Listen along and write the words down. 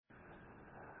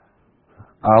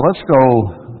Let's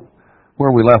go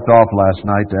where we left off last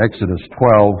night to Exodus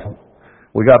 12.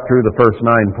 We got through the first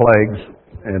 9 plagues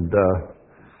and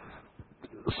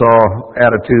saw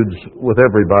attitudes with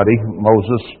everybody,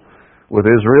 Moses, with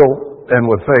Israel, and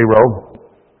with Pharaoh.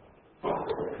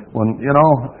 When,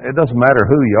 it doesn't matter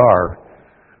who you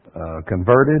are,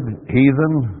 converted,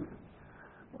 heathen,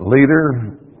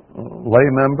 leader, lay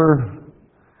member,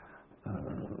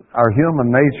 our human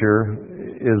nature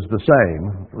is the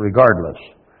same, regardless.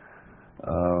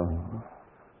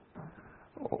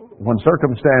 When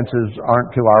circumstances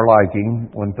aren't to our liking,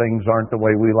 when things aren't the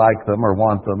way we like them or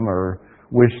want them or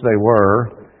wish they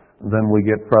were, then we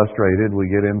get frustrated, we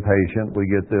get impatient, we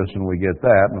get this and we get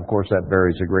that. And of course that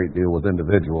varies a great deal with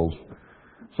individuals.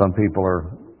 Some people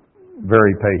are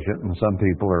very patient and some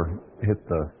people are hit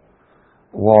the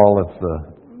wall if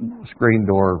the screen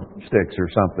door sticks or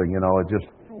something.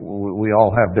 We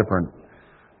all have different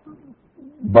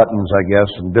buttons, I guess,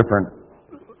 and different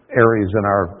areas in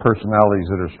our personalities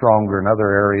that are stronger and other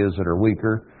areas that are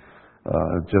weaker.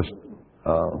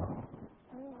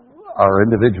 Our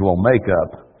individual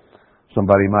makeup.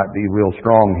 Somebody might be real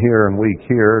strong here and weak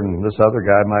here, and this other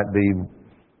guy might be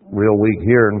real weak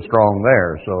here and strong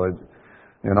there. So,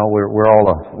 we're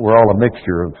all a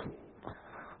mixture of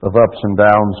ups and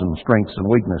downs and strengths and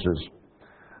weaknesses.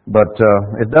 But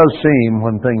it does seem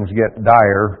when things get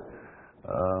dire,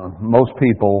 most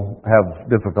people have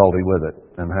difficulty with it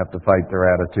and have to fight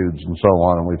their attitudes and so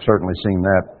on. And we've certainly seen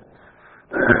that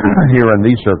here in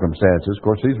these circumstances. Of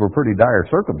course, these were pretty dire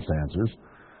circumstances,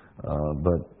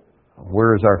 but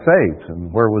where is our faith?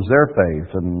 And where was their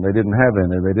faith? And they didn't have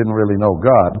any. They didn't really know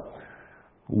God.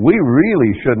 We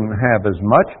really shouldn't have as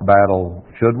much battle,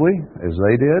 should we, as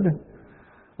they did?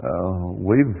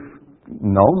 We've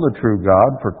known the true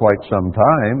God for quite some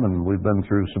time, and we've been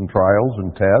through some trials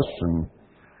and tests and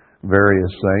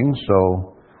various things,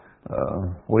 so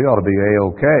we ought to be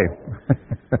A-okay.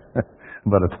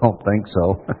 But I don't think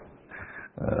so.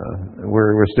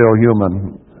 We're still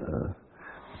human.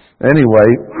 Anyway,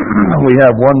 we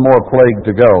have one more plague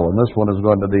to go, and this one is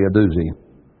going to be a doozy.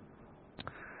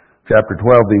 Chapter 12,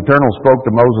 the Eternal spoke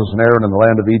to Moses and Aaron in the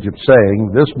land of Egypt,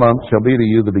 saying, "This month shall be to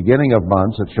you the beginning of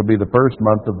months. It shall be the first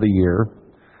month of the year.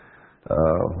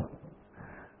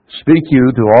 Speak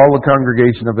you to all the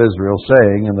congregation of Israel,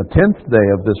 saying, In the 10th day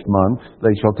of this month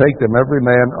they shall take them every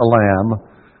man a lamb,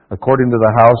 according to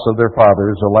the house of their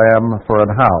fathers, a lamb for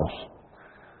an house."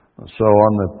 So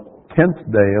on the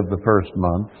 10th day of the first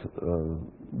month,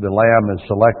 the lamb is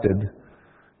selected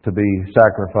to be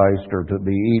sacrificed or to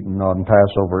be eaten on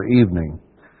Passover evening.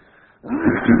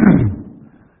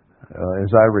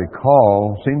 As I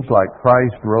recall, seems like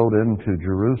Christ rode into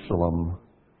Jerusalem.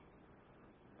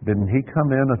 Didn't he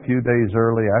come in a few days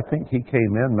early? I think he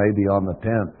came in maybe on the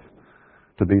 10th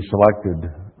to be selected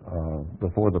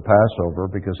before the Passover,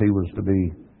 because he was to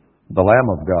be the Lamb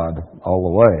of God all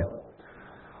the way.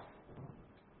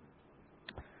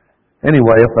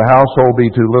 Anyway, if the household be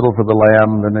too little for the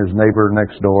lamb, then his neighbor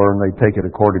next door, and they take it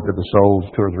according to the souls,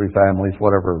 2 or 3 families,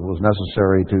 whatever was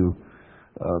necessary to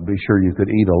be sure you could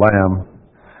eat a lamb.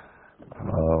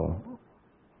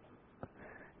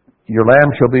 Your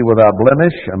lamb shall be without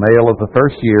blemish, a male of the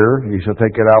first year. You shall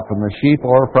take it out from the sheep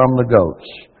or from the goats,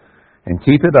 and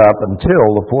keep it up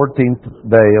until the 14th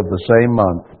day of the same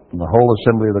month. And the whole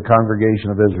assembly of the congregation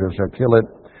of Israel shall kill it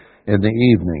in the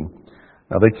evening.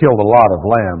 Now, they killed a lot of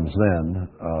lambs then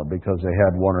because they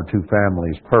had 1 or 2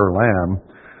 families per lamb.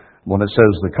 When it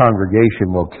says the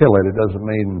congregation will kill it, it doesn't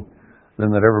mean then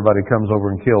that everybody comes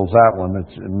over and kills that one. It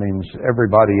means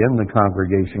everybody in the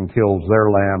congregation kills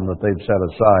their lamb that they've set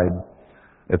aside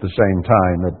at the same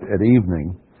time at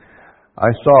evening.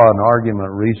 I saw an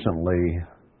argument recently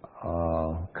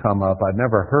come up. I'd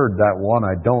never heard that one,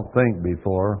 I don't think,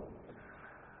 before,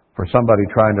 for somebody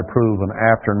trying to prove an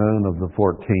afternoon of the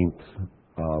 14th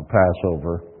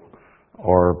Passover,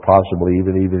 or possibly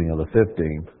even evening of the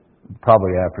 15th,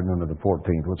 probably afternoon of the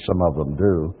 14th, which some of them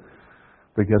do,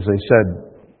 because they said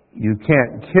you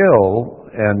can't kill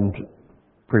and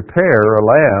prepare a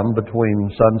lamb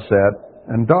between sunset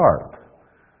and dark.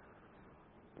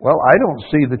 Well, I don't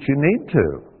see that you need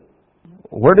to.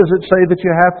 Where does it say that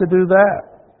you have to do that?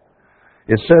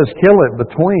 It says kill it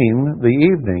between the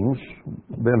evenings,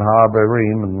 ben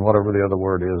ha-berim, and whatever the other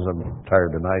word is. I'm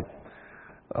tired tonight.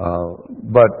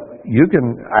 But you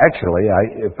can actually,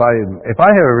 if I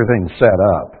have everything set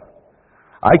up,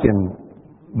 I can,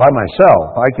 by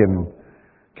myself, I can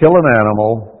kill an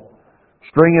animal,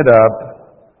 string it up,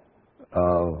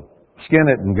 skin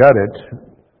it and gut it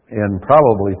in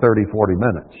probably 30, 40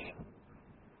 minutes.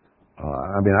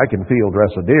 I can field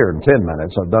dress a deer in 10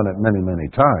 minutes. I've done it many, many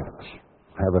times.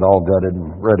 have it all gutted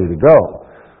and ready to go.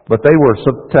 But they were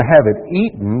to have it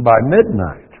eaten by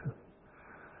midnight.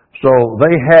 So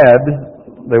they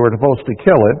were supposed to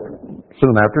kill it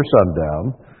soon after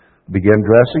sundown, begin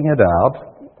dressing it out,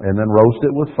 and then roast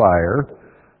it with fire.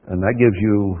 And that gives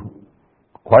you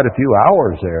quite a few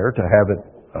hours there to have it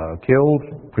killed,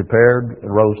 prepared,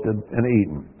 roasted, and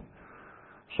eaten.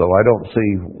 So I don't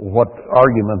see what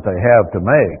argument they have to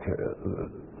make.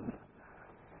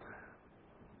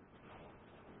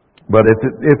 But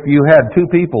if you had two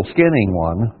people skinning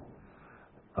one,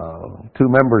 two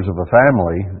members of a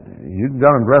family, you can go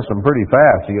and dress them pretty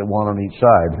fast. You get one on each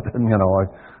side. And,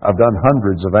 I've done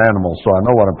hundreds of animals, so I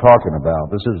know what I'm talking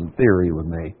about. This isn't theory with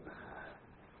me.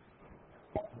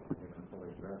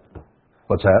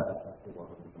 What's that?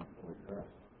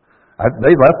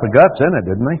 They left the guts in it,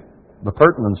 didn't they? The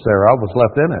pertinence thereof was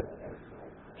left in it.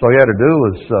 So all you had to do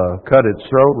was cut its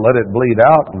throat, let it bleed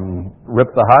out, and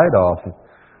rip the hide off.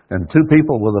 And two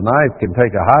people with a knife can take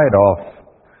a hide off.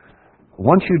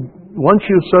 Once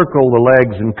you circle the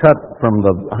legs and cut from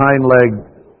the hind leg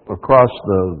across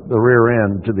the rear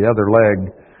end to the other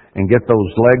leg and get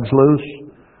those legs loose,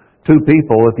 two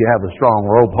people, if you have a strong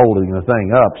rope holding the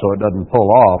thing up so it doesn't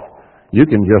pull off, you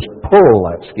can just pull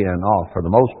that skin off for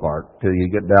the most part till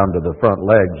you get down to the front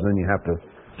legs. Then you have to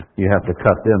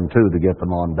cut them too to get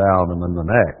them on down, and then the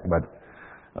neck. But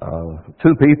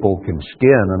two people can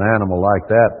skin an animal like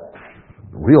that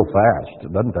real fast.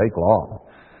 It doesn't take long.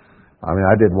 I mean,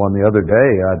 I did one the other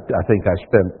day. I think I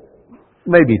spent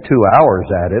maybe 2 hours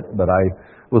at it, but I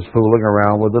was fooling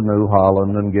around with the New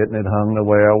Holland and getting it hung the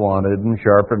way I wanted and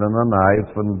sharpening the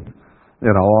knife and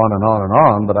on and on and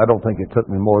on, but I don't think it took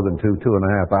me more than 2.5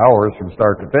 hours from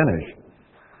start to finish.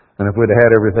 And if we'd had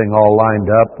everything all lined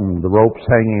up and the ropes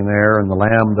hanging there and the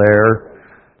lamb there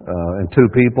and two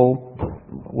people,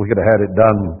 we could have had it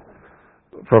done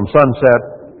from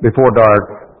sunset before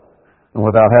dark and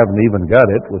without having to even gut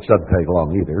it, which doesn't take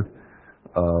long either.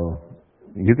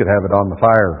 You could have it on the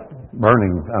fire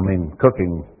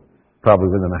cooking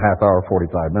probably within a half hour, 45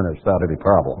 minutes without any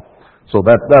problem. So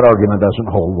that argument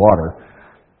doesn't hold water.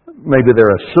 Maybe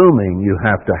they're assuming you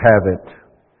have to have it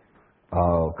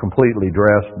completely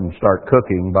dressed and start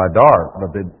cooking by dark,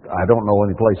 but I don't know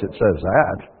any place it says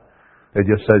that. It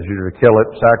just says you're to kill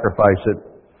it, sacrifice it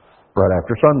right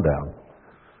after sundown.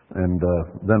 And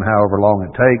then however long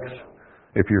it takes,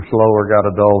 if you're slow or got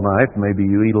a dull knife, maybe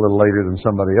you eat a little later than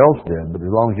somebody else did. But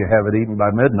as long as you have it eaten by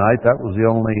midnight, that was the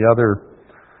only other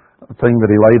thing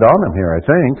that he laid on him here, I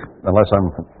think, unless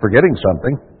I'm forgetting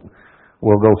something.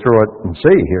 We'll go through it and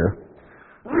see here.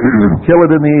 Kill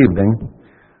it in the evening.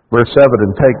 Verse 7,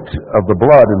 and take of the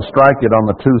blood and strike it on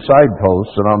the two side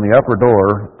posts and on the upper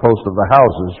door post of the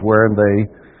houses wherein they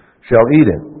shall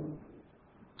eat it.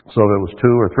 So there was 2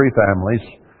 or 3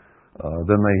 families.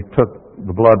 Then they took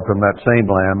the blood from that same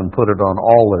lamb and put it on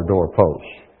all their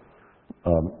doorposts.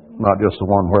 Not just the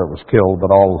one where it was killed,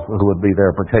 but all who would be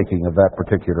there partaking of that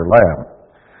particular lamb.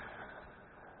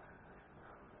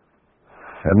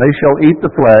 And they shall eat the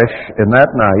flesh in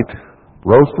that night,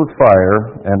 roast with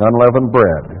fire and unleavened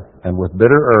bread, and with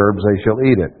bitter herbs they shall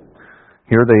eat it.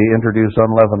 Here they introduce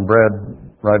unleavened bread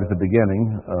right at the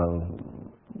beginning.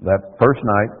 That first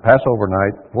night, Passover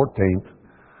night, 14th,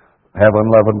 have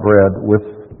unleavened bread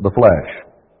with the flesh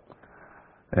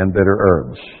and bitter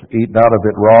herbs. Eat not of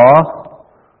it raw,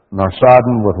 nor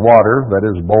sodden with water, that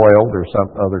is boiled or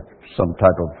some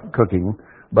type of cooking,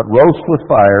 but roast with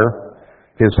fire,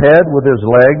 his head with his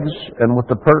legs and with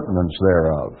the pertinence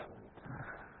thereof.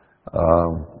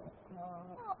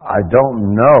 I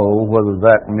don't know whether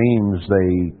that means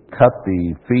they cut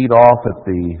the feet off at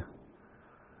the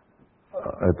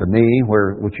knee,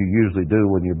 which you usually do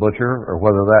when you butcher, or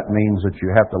whether that means that you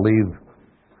have to leave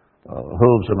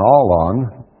hooves and all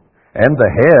on, and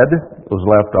the head was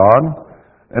left on,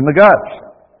 and the guts.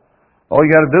 All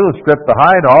you got to do is strip the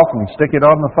hide off and stick it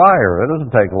on the fire. It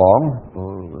doesn't take long.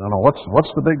 I don't know,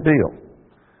 what's the big deal?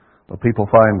 Well, people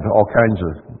find all kinds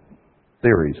of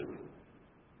theories.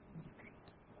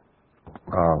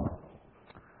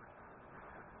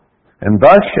 And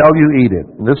thus shall you eat it.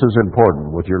 This is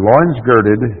important. With your loins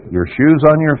girded, your shoes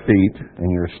on your feet,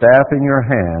 and your staff in your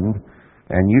hand,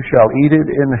 and you shall eat it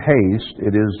in haste.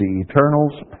 It is the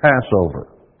Eternal's Passover.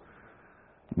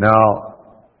 Now,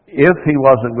 if he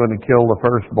wasn't going to kill the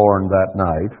firstborn that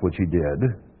night, which he did,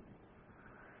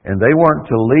 and they weren't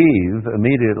to leave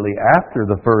immediately after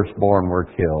the firstborn were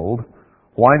killed,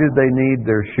 why did they need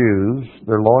their shoes,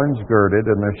 their loins girded,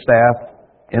 and their staff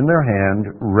in their hand,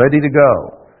 ready to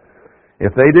go?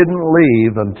 If they didn't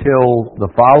leave until the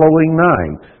following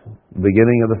night,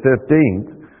 beginning of the 15th,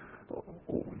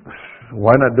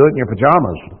 why not do it in your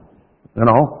pajamas? You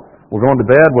know, we're going to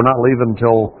bed. We're not leaving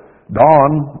until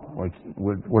dawn.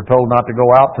 We're told not to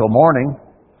go out till morning.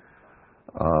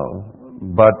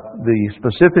 But the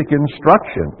specific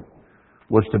instruction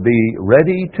was to be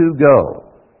ready to go.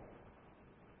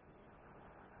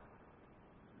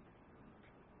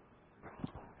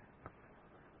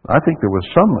 I think there was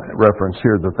some reference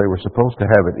here that they were supposed to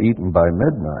have it eaten by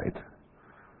midnight.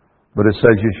 But it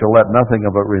says, you shall let nothing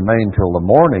of it remain till the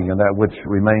morning, and that which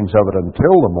remains of it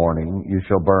until the morning you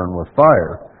shall burn with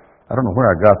fire. I don't know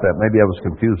where I got that. Maybe I was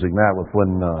confusing that with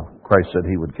when Christ said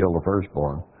he would kill the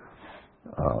firstborn.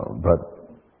 But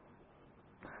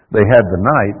they had the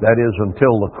night, that is,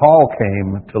 until the call came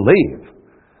to leave.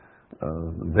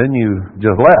 Then you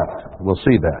just left. We'll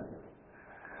see that.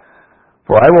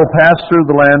 For I will pass through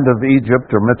the land of Egypt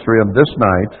or Mitzrayim this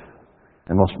night,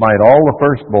 and will smite all the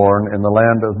firstborn in the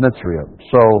land of Mitzrayim.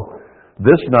 So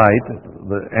this night,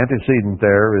 the antecedent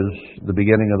there is the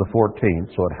beginning of the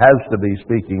 14th, so it has to be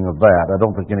speaking of that. I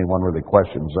don't think anyone really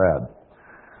questions that.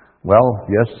 Well,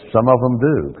 yes, some of them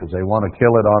do, because they want to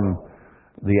kill it on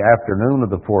the afternoon of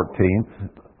the 14th,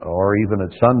 or even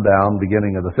at sundown,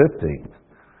 beginning of the 15th.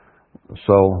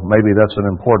 So maybe that's an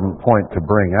important point to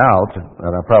bring out,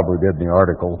 and I probably did in the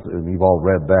article, and you've all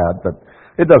read that, but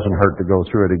it doesn't hurt to go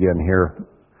through it again here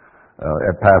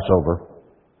at Passover.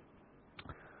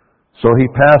 So he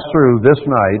passed through this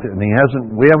night, and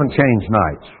we haven't changed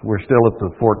nights. We're still at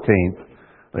the 14th.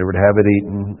 They would have it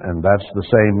eaten, and that's the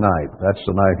same night. That's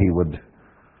the night he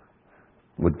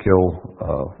would kill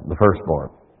the firstborn.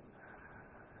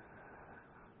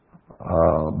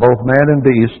 Both man and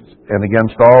beast, and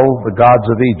against all the gods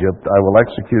of Egypt, I will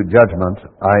execute judgment.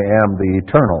 I am the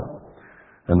Eternal.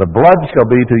 And the blood shall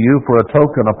be to you for a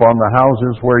token upon the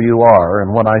houses where you are.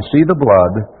 And when I see the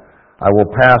blood, I will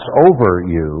pass over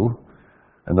you,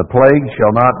 and the plague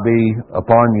shall not be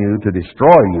upon you to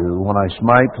destroy you when I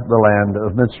smite the land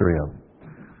of Mitzrayim.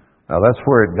 Now that's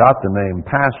where it got the name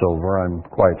Passover, I'm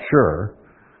quite sure.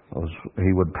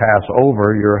 He would pass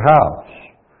over your house.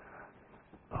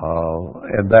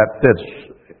 And that fits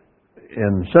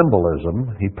in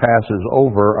symbolism. He passes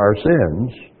over our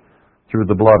sins through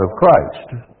the blood of Christ.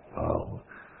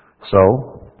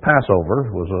 So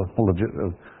Passover was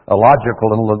a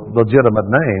logical and legitimate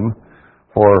name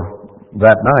for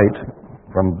that night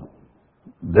from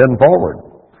then forward,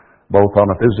 both on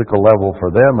a physical level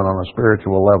for them and on a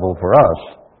spiritual level for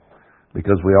us,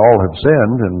 because we all have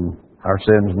sinned and our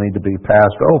sins need to be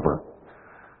passed over.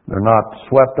 They're not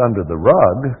swept under the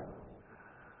rug.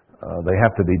 They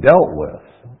have to be dealt with,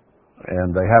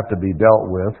 and they have to be dealt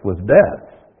with death.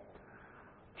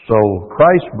 So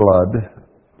Christ's blood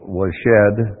was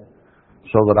shed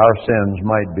so that our sins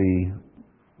might be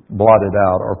blotted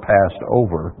out or passed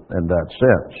over in that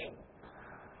sense.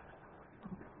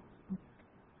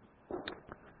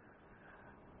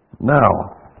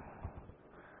 Now,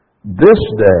 this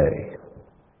day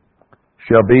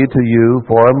shall be to you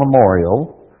for a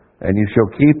memorial, and you shall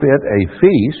keep it a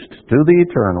feast to the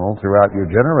Eternal throughout your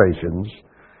generations.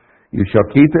 You shall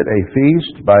keep it a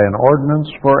feast by an ordinance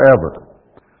forever.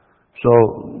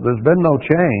 So there's been no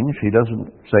change. He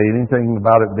doesn't say anything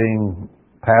about it being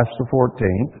past the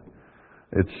 14th.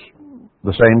 It's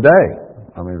the same day.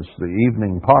 I mean, it's the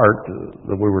evening part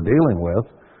that we were dealing with,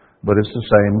 but it's the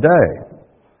same day.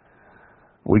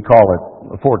 We call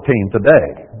it the 14th a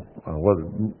day.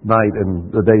 Night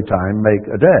and the daytime make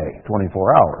a day,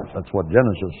 24 hours. That's what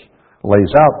Genesis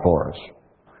lays out for us,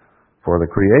 for the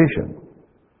creation.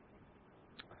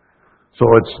 So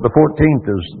it's the 14th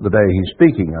is the day he's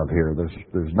speaking of here.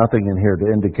 There's nothing in here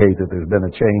to indicate that there's been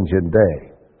a change in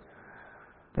day.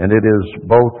 And it is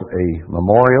both a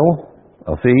memorial,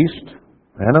 a feast,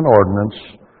 and an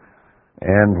ordinance.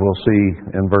 And we'll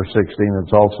see in verse 16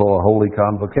 it's also a holy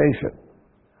convocation.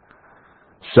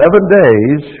 7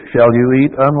 days shall you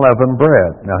eat unleavened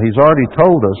bread. Now he's already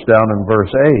told us down in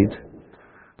verse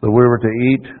 8 that we were to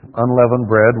eat unleavened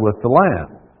bread with the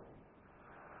lamb.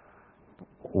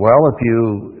 Well, if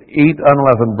you eat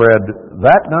unleavened bread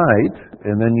that night,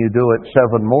 and then you do it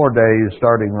 7 more days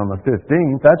starting on the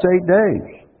 15th, that's 8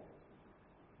 days.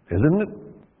 Isn't it?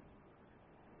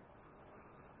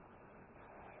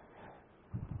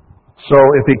 So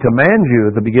if he commands you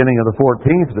at the beginning of the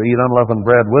 14th to eat unleavened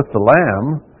bread with the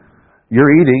lamb,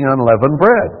 you're eating unleavened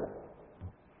bread.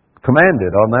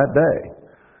 Commanded on that day.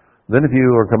 Then if you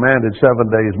are commanded 7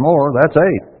 days more, that's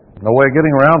 8. No way of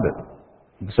getting around it.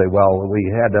 You say, well, we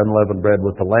had unleavened bread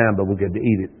with the lamb, but we get to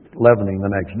eat it leavening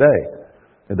the next day.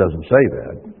 It doesn't say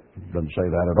that. It doesn't say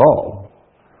that at all,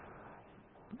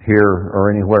 here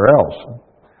or anywhere else.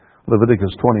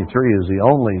 Leviticus 23 is the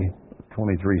only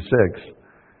 23:6,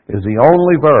 is the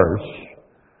only verse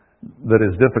that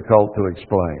is difficult to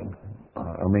explain.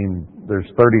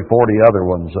 There's 30, 40 other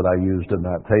ones that I used in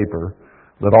that paper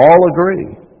that all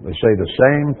agree. They say the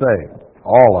same thing,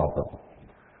 all of them.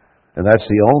 And that's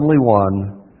the only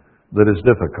one that is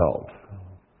difficult.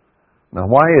 Now,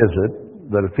 why is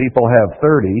it that if people have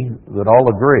 30 that all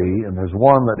agree and there's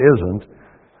one that isn't,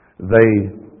 they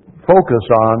focus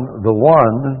on the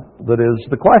one that is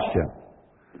the question?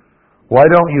 Why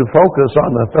don't you focus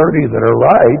on the 30 that are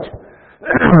right,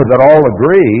 that all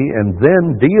agree, and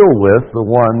then deal with the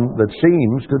one that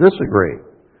seems to disagree?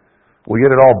 We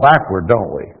get it all backward,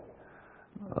 don't we?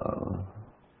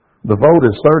 The vote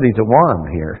is 30 to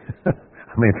 1 here.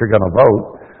 If you're going to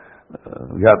vote,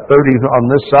 we got 30 on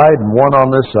this side and 1 on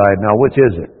this side. Now, which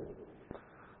is it?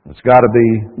 It's got to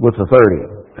be with the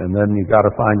 30. And then you've got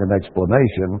to find an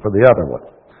explanation for the other one,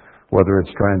 whether it's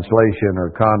translation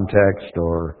or context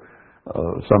or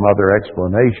some other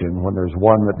explanation. When there's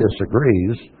one that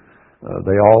disagrees,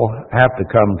 they all have to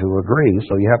come to agree.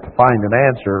 So you have to find an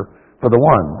answer for the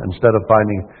one instead of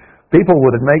finding. People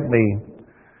would make me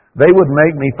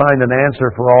find an answer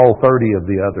for all 30 of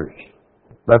the others.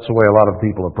 That's the way a lot of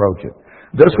people approach it.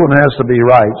 This one has to be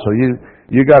right, so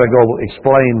you got to go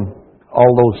explain all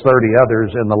those 30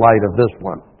 others in the light of this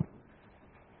one.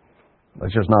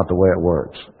 That's just not the way it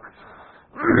works.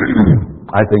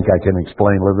 I think I can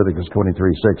explain Leviticus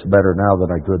 23:6 better now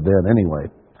than I could then anyway.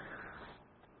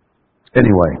 7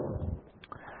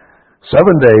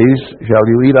 days shall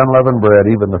you eat unleavened bread.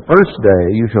 Even the first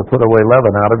day you shall put away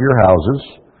leaven out of your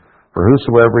houses. For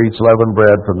whosoever eats leavened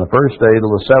bread from the first day to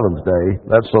the 7th day,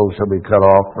 that soul shall be cut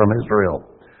off from Israel.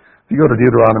 If you go to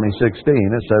Deuteronomy 16,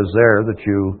 it says there that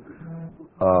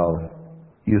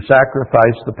you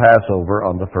sacrifice the Passover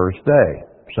on the first day.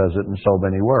 It says it in so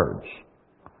many words.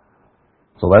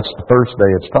 So that's the first day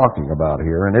it's talking about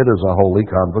here, and it is a holy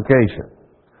convocation.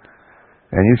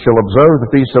 And you shall observe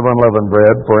the feast of unleavened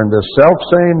bread, for in this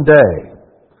selfsame day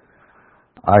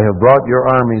I have brought your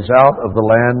armies out of the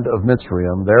land of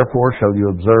Mitzrayim. Therefore shall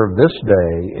you observe this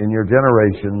day in your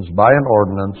generations by an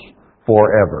ordinance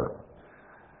forever.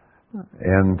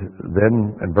 And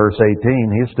then in verse 18,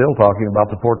 he's still talking about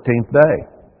the 14th day.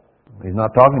 He's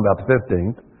not talking about the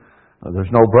 15th. There's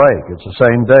no break. It's the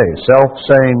same day,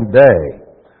 self-same day.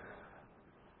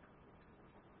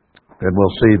 And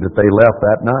we'll see that they left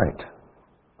that night.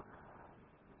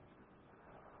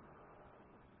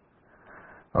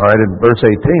 All right, in verse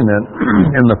 18 then,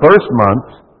 in the first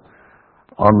month,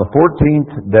 on the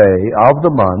 14th day of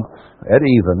the month, at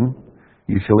even,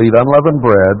 you shall eat unleavened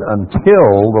bread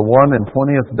until the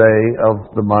 21st day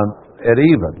of the month at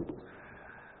even.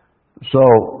 So,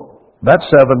 that's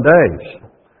 7 days.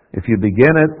 If you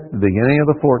begin at the beginning of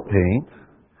the 14th,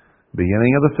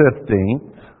 beginning of the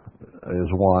 15th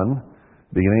is 1,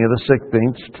 beginning of the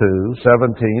 16th is 2,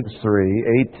 17th is 3,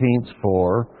 18th is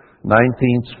 4,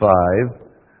 19th is 5,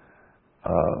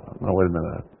 no, wait a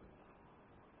minute.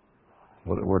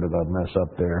 Where did I mess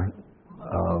up there?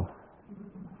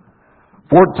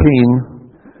 14,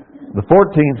 the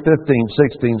 14th, 15th,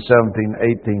 16th, 17th,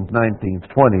 18th, 19th,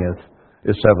 20th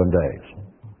is 7 days.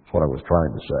 That's what I was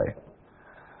trying to say.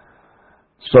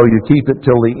 So you keep it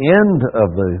till the end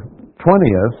of the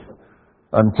 20th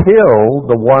until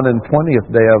the 21st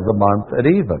day of the month at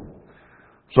even.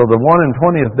 So the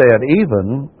 21st day at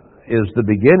even is the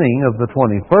beginning of the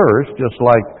 21st, just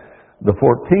like the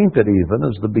 14th at even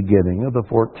is the beginning of the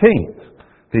 14th.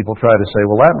 People try to say,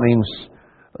 well, that means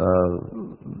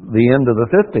the end of the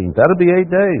 15th. That'll be 8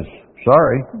 days.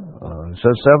 Sorry. It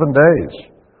says 7 days.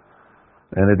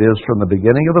 And it is from the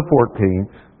beginning of the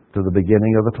 14th to the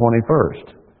beginning of the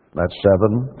 21st. That's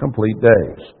 7 complete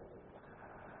days.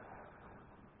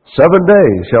 7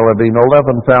 days shall there be no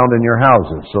leaven found in your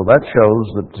houses. So that shows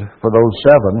that for those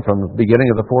 7, from the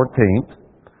beginning of the 14th,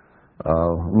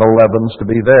 no leavens to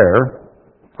be there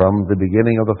from the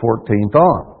beginning of the 14th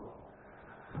on.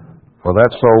 For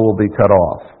that soul will be cut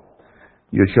off.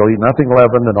 You shall eat nothing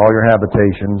leavened in all your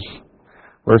habitations.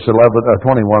 Verse 21,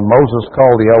 Moses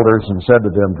called the elders and said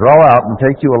to them, draw out and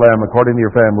take you a lamb according to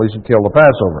your families and kill the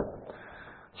Passover.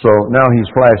 So now he's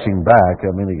flashing back.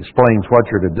 He explains what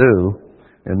you're to do.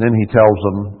 And then he tells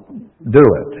them, do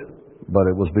it. But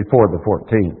it was before the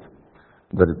 14th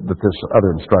that this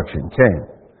other instruction came.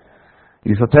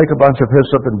 You shall take a bunch of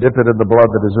hyssop and dip it in the blood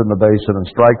that is in the basin and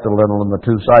strike the lintel and the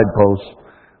 2 side posts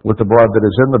with the blood that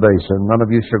is in the basin. None of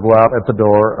you shall go out at the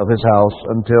door of his house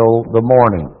until the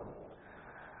morning.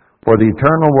 For the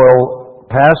Eternal will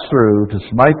pass through to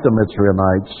smite the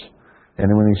Mitzrayimites,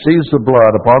 and when he sees the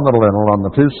blood upon the lintel on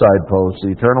the 2 side posts,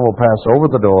 the Eternal will pass over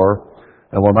the door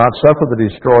and will not suffer the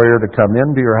destroyer to come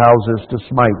into your houses to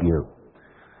smite you.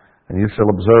 And you shall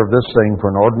observe this thing for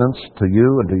an ordinance to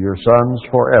you and to your sons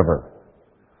forever.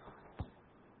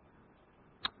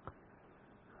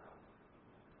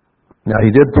 Now,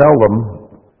 he did tell them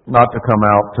not to come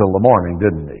out till the morning,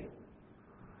 didn't he?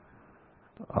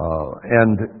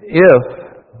 And if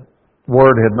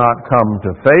word had not come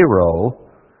to Pharaoh,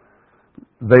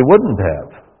 they wouldn't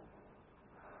have.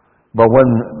 But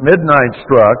when midnight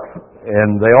struck,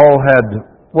 and they all had,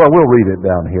 well, we'll read it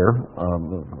down here.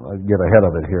 I'll get ahead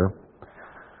of it here.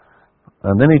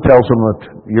 And then he tells them that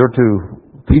you're to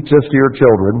teach this to your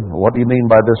children. What do you mean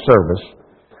by this service?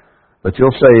 But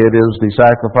you'll say it is the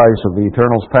sacrifice of the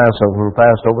Eternal's Passover, who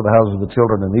passed over the houses of the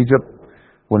children in Egypt,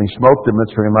 when he smote the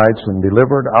Mitzrayimites and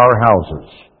delivered our houses.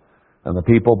 And the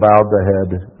people bowed their head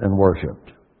and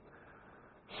worshipped.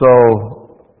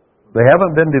 So, they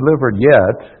haven't been delivered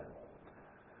yet,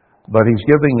 but he's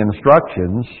giving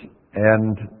instructions,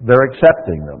 and they're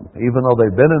accepting them. Even though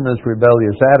they've been in this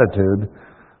rebellious attitude,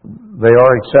 they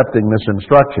are accepting this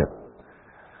instruction.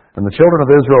 And the children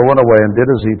of Israel went away and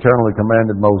did as he eternally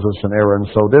commanded Moses and Aaron,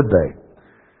 so did they.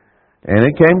 And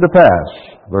it came to pass,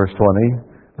 verse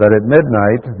 20, that at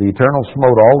midnight the Eternal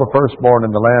smote all the firstborn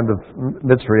in the land of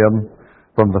Mitzrayim,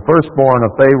 from the firstborn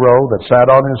of Pharaoh that sat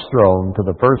on his throne to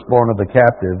the firstborn of the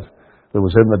captive that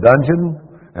was in the dungeon,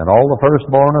 and all the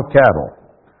firstborn of cattle,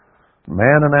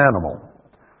 man and animal.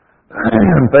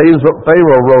 And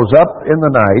Pharaoh rose up in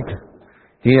the night,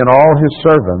 he and all his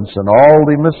servants and all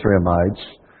the Mitzrayimites,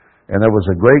 and there was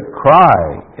a great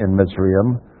cry in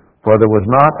Mitzrayim, for there was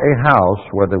not a house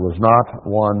where there was not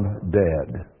one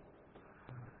dead.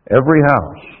 Every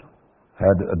house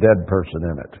had a dead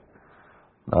person in it.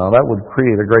 Now that would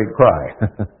create a great cry,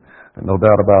 no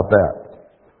doubt about that.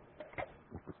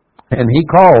 And he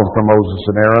called for Moses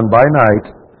and Aaron by night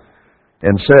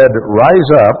and said,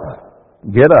 rise up,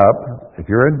 get up, if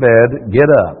you're in bed, get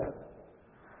up,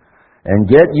 and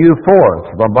get you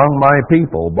forth from among my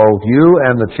people, both you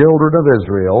and the children of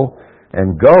Israel,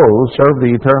 and go, serve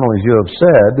the Eternal as you have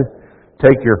said,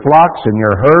 take your flocks and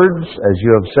your herds as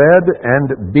you have said,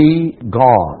 and be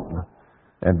gone,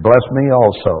 and bless me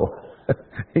also.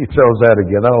 He throws that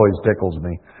again, that always tickles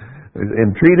me.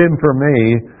 Entreat him for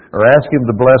me, or ask him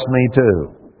to bless me too.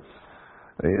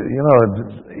 You know,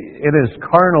 in his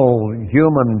carnal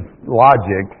human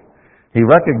logic, he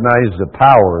recognized the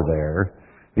power there.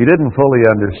 He didn't fully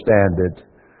understand it,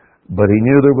 but he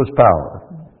knew there was power.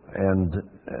 And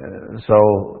so,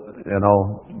 you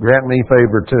know, grant me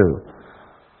favor too.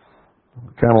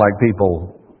 Kind of like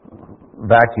people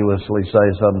vacuously say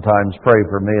sometimes, pray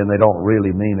for me, and they don't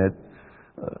really mean it.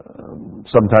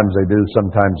 Sometimes they do,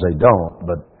 sometimes they don't,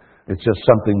 but it's just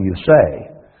something you say.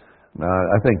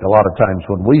 I think a lot of times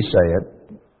when we say it,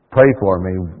 pray for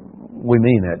me, we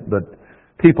mean it, but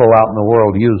people out in the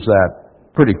world use that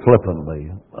pretty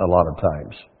flippantly a lot of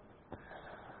times.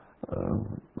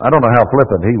 I don't know how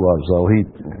flippant he was, though.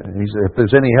 He said, if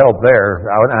there's any help there,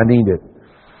 I need it.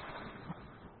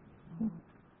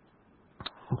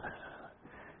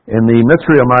 And the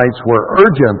Mitzrayimites were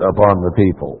urgent upon the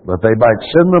people, that they might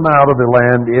send them out of the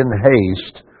land in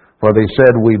haste, for they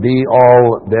said, we be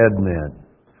all dead men.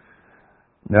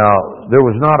 Now, there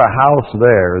was not a house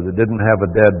there that didn't have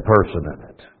a dead person in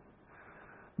it.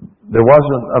 There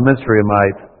wasn't a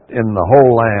Mitzrayimite in the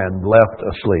whole land left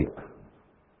asleep.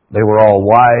 They were all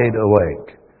wide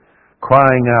awake,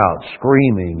 crying out,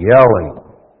 screaming, yelling,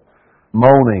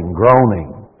 moaning,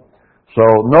 groaning. So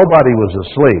nobody was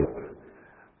asleep.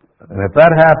 And if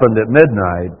that happened at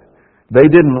midnight, they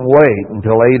didn't wait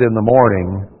until 8 in the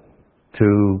morning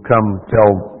to come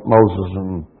tell Moses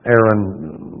and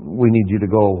Aaron, we need you to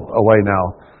go away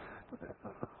now.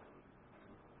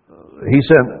 He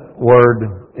sent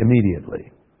word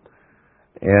immediately.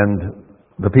 And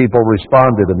the people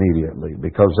responded immediately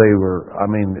because they were,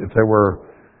 if there were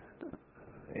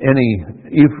any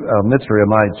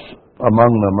Mitzrayimites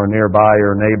among them or nearby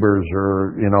or neighbors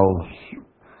or,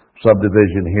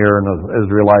 subdivision here and an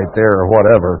Israelite there or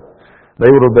whatever, they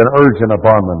would have been urgent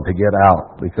upon them to get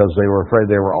out because they were afraid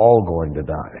they were all going to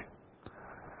die.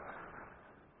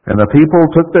 And the people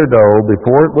took their dough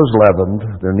before it was leavened,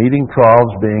 their kneading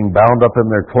troughs being bound up in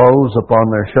their clothes upon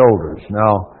their shoulders.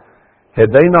 Now,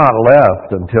 had they not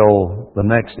left until the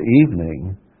next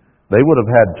evening, they would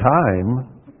have had time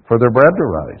for their bread to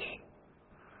rise.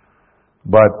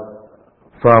 But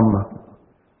from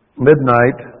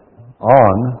midnight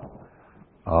on,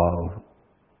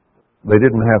 they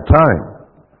didn't have time.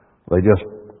 They just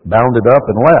bounded up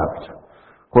and left.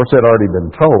 Of course, they'd already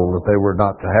been told that they were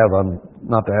not to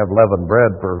have leavened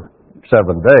bread for 7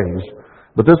 days,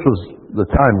 But this was the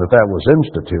time that that was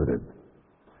instituted.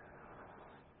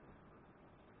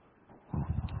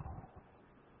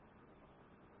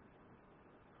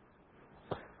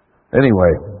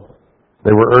 Anyway,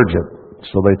 they were urgent,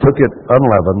 so they took it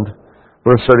unleavened.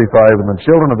 Verse 35, and the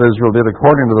children of Israel did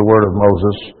according to the word of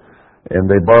Moses, and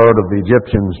they borrowed of the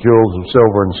Egyptians jewels of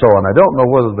silver and so on. I don't know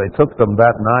whether they took them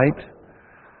that night,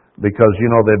 because,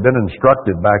 they'd been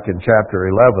instructed back in chapter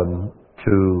 11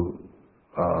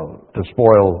 to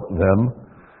spoil them,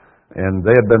 and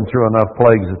they had been through enough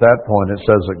plagues at that point. It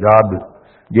says that God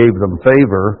gave them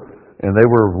favor, and they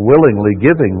were willingly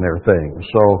giving their things.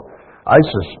 So I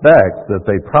suspect that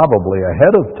they probably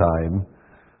ahead of time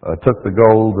took the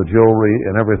gold, the jewelry,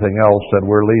 and everything else, said,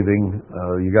 we're leaving,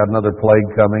 you got another plague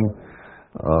coming,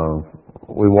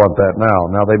 we want that now.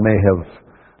 Now they may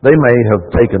have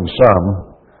taken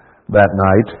some that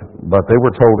night, but they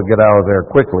were told to get out of there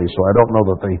quickly, so I don't know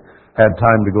that they had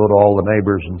time to go to all the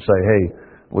neighbors and say, hey,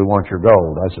 we want your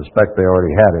gold. I suspect they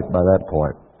already had it by that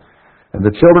point. And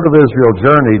the children of Israel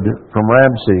journeyed from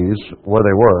Ramses, where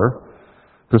they were,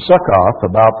 to Succoth,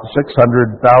 about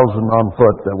 600,000 on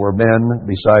foot that were men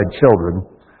beside children,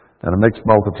 and a mixed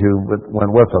multitude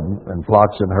went with them, and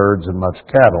flocks and herds and much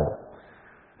cattle.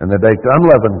 And they baked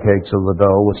unleavened cakes of the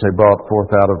dough, which they brought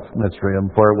forth out of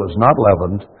Mitzrayim, for it was not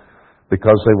leavened,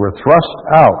 because they were thrust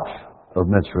out of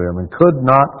Mitzrayim and could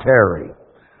not tarry.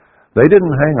 They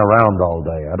didn't hang around all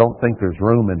day. I don't think there's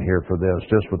room in here for this,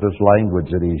 just with this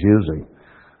language that he's using.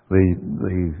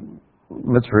 The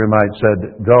Mitzrayimite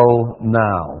said, go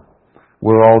now.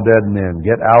 We're all dead men.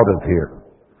 Get out of here.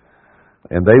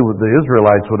 And the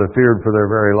Israelites would have feared for their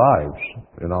very lives.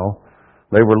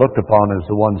 They were looked upon as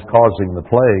the ones causing the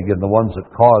plague and the ones that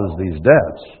caused these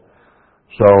deaths.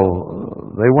 So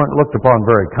they weren't looked upon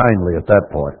very kindly at that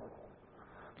point.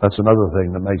 That's another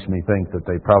thing that makes me think that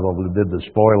they probably did the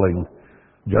spoiling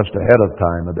just ahead of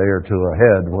time, a day or two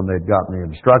ahead, when they'd gotten the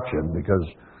instruction, because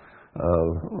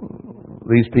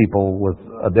these people with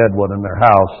a dead one in their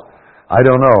house, I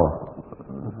don't know.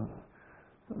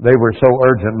 They were so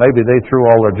urgent, maybe they threw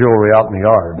all their jewelry out in the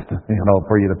yard,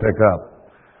 for you to pick up.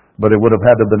 But it would have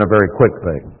had to have been a very quick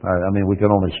thing. I mean, we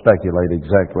can only speculate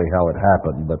exactly how it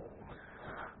happened, but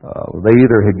they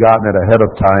either had gotten it ahead of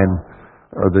time,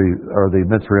 or the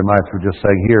Mitzrayimites were just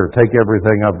saying, here, take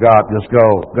everything I've got, just go,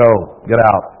 get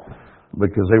out.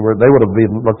 Because they would have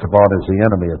been looked upon as the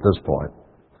enemy at this point.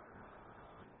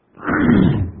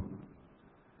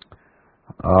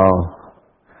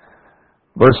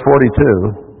 Verse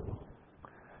 42.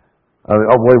 Wait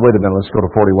a minute, let's go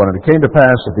to 41. And it came to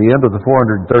pass at the end of the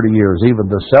 430 years, even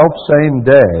the selfsame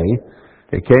day,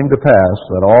 it came to pass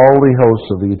that all the hosts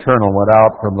of the Eternal went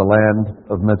out from the land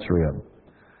of Mitzrayim.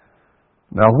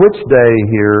 Now, which day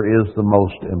here is the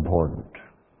most important?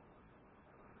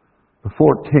 The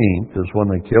 14th is when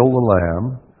they kill the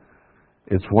lamb.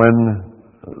 It's when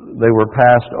they were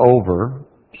passed over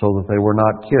so that they were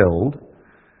not killed.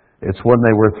 It's when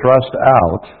they were thrust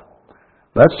out.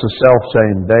 That's the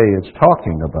selfsame day it's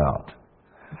talking about.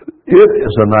 It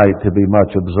is a night to be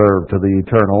much observed to the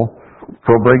Eternal,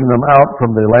 for bringing them out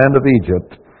from the land of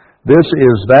Egypt. This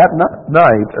is that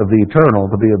night of the Eternal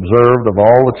to be observed of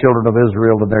all the children of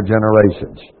Israel in their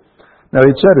generations. Now,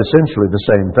 he said essentially the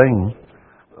same thing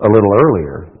a little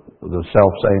earlier, the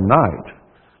selfsame night.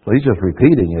 So he's just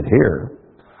repeating it here,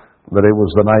 that it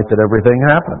was the night that everything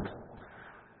happened.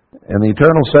 And the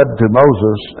Eternal said to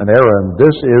Moses and Aaron,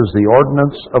 this is the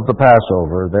ordinance of the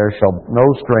Passover. There shall no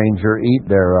stranger eat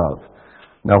thereof.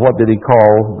 Now, what did he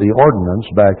call the ordinance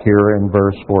back here in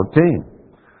verse 14?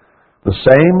 The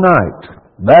same night,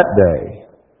 that day,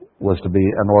 was to be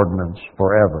an ordinance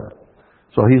forever.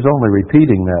 So he's only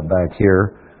repeating that back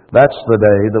here. That's the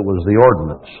day that was the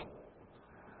ordinance.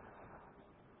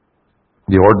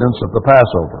 The ordinance of the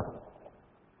Passover.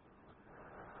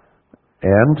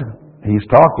 And he's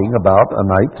talking about a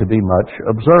night to be much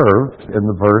observed in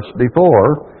the verse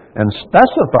before, and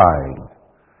specifying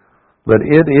that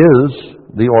it is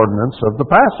the ordinance of the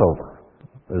Passover,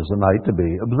 is the night to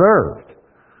be observed.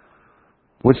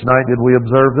 Which night did we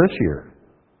observe this year?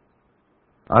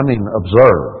 I mean,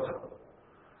 observe.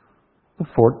 The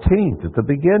 14th, at the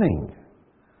beginning.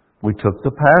 We took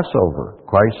the Passover.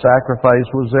 Christ's sacrifice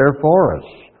was there for us.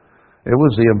 It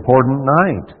was the important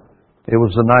night. It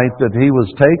was the night that he was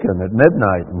taken, at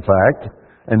midnight, in fact,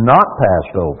 and not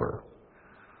passed over.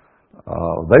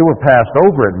 They were passed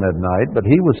over at midnight, but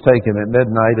he was taken at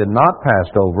midnight and not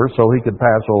passed over, so he could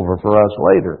pass over for us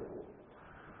later.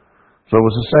 So it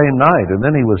was the same night. And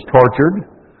then he was tortured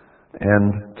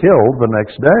and killed the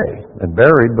next day and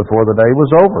buried before the day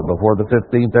was over, before the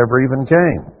 15th ever even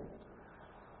came.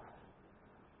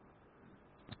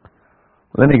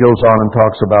 Then he goes on and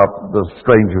talks about the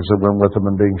strangers that went with him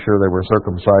and being sure they were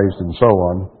circumcised and so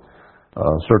on.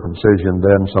 Circumcision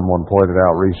then, someone pointed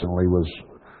out recently, was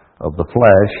of the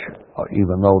flesh,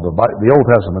 even though the Old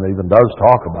Testament even does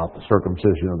talk about the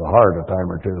circumcision of the heart a time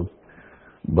or two.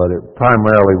 But it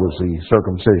primarily was the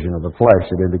circumcision of the flesh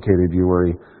that indicated you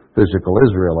were a physical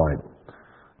Israelite.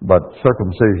 But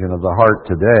circumcision of the heart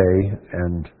today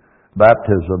and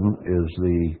baptism is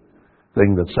the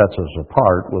thing that sets us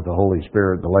apart with the Holy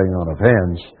Spirit, the laying on of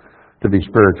hands, to be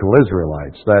spiritual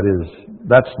Israelites.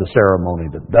 That's the ceremony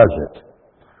that does it.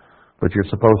 But you're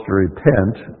supposed to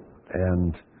repent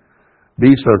and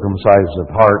be circumcised of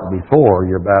heart before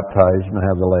you're baptized and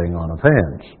have the laying on of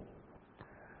hands.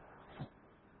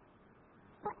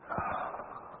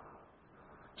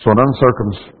 So an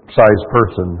uncircumcised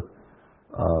person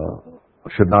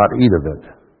should not eat of it.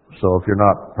 So if you're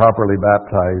not properly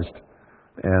baptized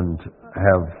and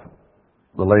have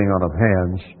the laying on of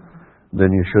hands,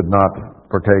 then you should not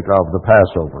partake of the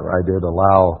Passover. I did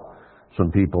allow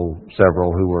some people,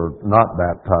 several who were not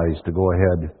baptized, to go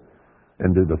ahead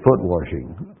and do the foot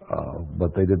washing,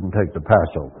 but they didn't take the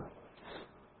Passover.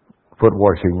 Foot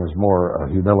washing is more a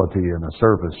humility and a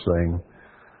service thing.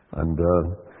 And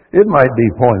it might be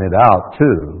pointed out,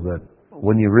 too, that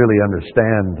when you really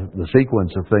understand the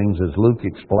sequence of things as Luke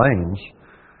explains,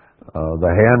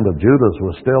 the hand of Judas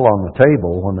was still on the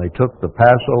table when they took the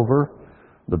Passover,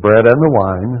 the bread and the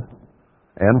wine,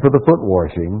 and for the foot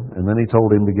washing, and then he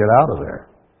told him to get out of there.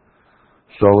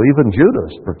 So even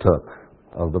Judas partook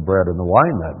of the bread and the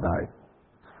wine that night.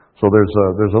 So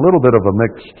there's a little bit of a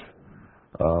mixed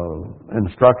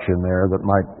instruction there that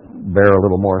might bear a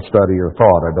little more study or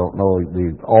thought. I don't know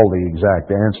all the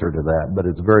exact answer to that, but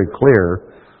it's very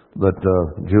clear that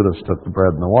Judas took the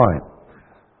bread and the wine.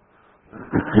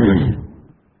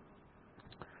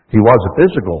 He was a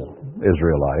physical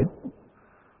Israelite,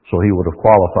 so he would have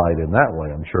qualified in that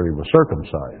way. I'm sure he was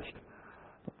circumcised.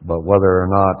 But whether or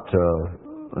not,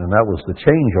 and that was the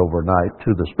change overnight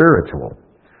to the spiritual.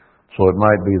 So it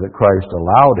might be that Christ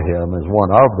allowed him as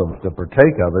one of them to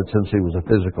partake of it since he was a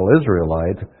physical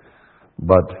Israelite,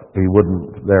 but he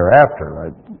wouldn't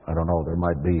thereafter. I don't know, there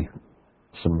might be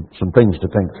some things to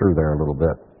think through there a little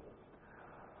bit.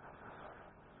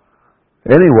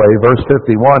 Anyway, verse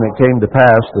 51, it came to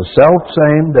pass the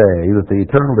selfsame day that the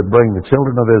Eternal did bring the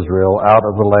children of Israel out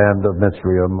of the land of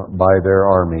Mitzrayim by their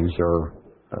armies, or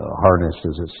harnessed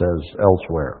as it says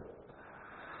elsewhere.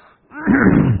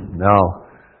 Now,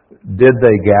 did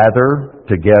they gather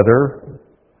together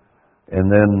and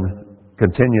then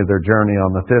continue their journey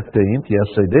on the 15th? Yes,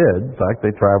 they did. In fact,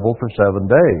 they traveled for 7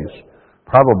 days.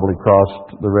 Probably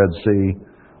crossed the Red Sea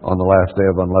on the last day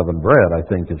of unleavened bread, I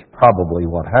think is probably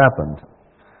what happened.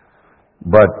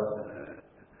 But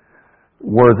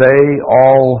were they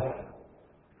all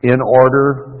in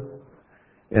order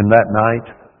in that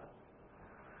night?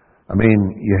 I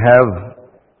mean, you have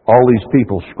all these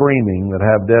people screaming that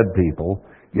have dead people,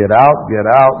 "Get out, get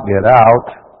out, get out."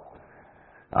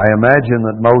 I imagine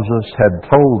that Moses had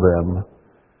told them,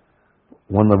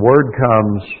 when the word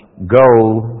comes,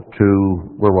 go to,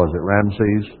 where was it,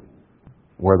 Ramses?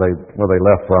 Where they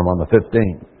left from on the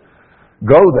 15th.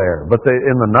 Go there. But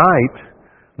in the night,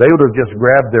 they would have just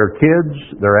grabbed their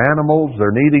kids, their animals,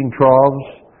 their kneading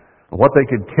troughs, what they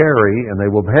could carry, and they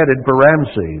were headed for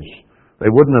Ramses. They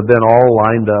wouldn't have been all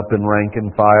lined up in rank and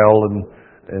file and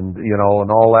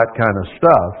all that kind of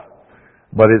stuff.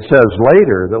 But it says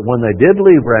later that when they did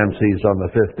leave Ramses on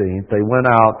the 15th, they went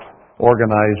out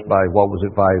organized by,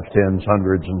 5s, 10s,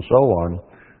 100s, and so on,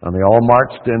 and they all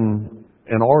marched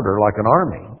in order like an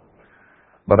army.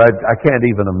 But I can't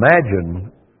even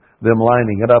imagine them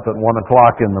lining it up at 1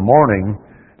 o'clock in the morning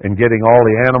and getting all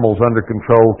the animals under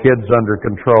control, kids under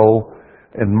control,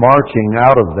 and marching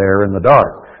out of there in the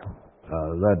dark.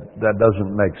 That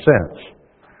doesn't make sense.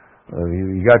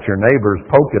 You got your neighbors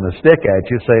poking a stick at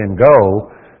you saying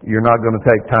go, you're not going to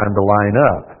take time to line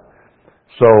up.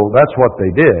 So that's what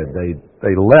they did.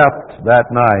 They left that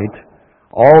night,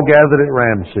 all gathered at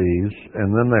Ramses,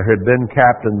 and then there had been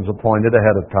captains appointed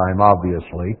ahead of time,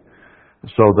 obviously,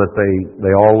 so that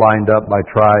they all lined up by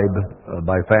tribe,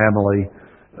 by family,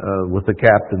 with the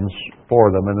captains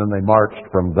for them, and then they marched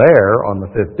from there on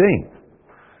the 15th.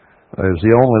 It's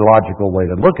the only logical way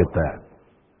to look at that.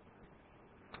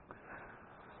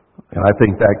 And I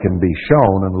think that can be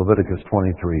shown in Leviticus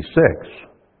 23:6.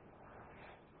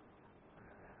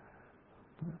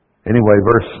 Anyway,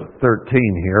 verse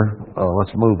 13 here.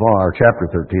 Let's move on. Or chapter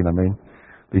 13, I mean.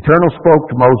 The Eternal spoke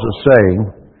to Moses, saying,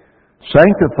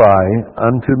 "Sanctify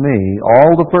unto me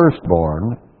all the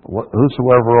firstborn,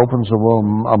 whosoever opens the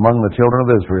womb among the children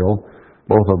of Israel,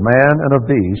 both of man and of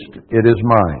beast, it is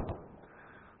mine.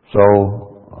 So,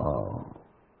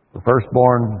 the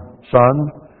firstborn son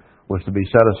was to be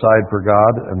set aside for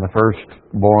God, and the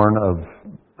firstborn of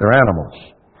their animals.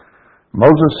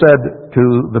 Moses said to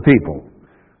the people,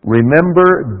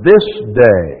 remember this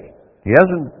day. He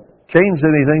hasn't changed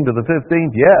anything to the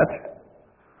 15th yet.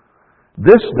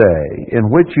 This day in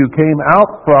which you came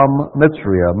out from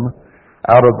Mitzrayim,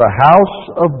 out of the house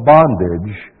of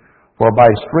bondage, for by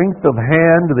strength of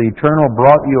hand the Eternal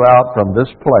brought you out from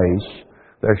this place,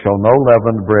 there shall no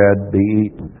leavened bread be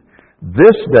eaten.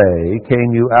 This day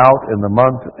came you out in the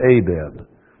month Abib.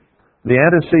 The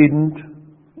antecedent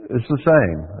is the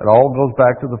same. It all goes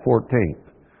back to the 14th.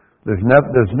 There's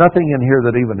nothing in here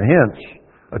that even hints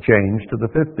a change to the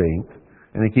 15th,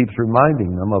 and he keeps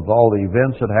reminding them of all the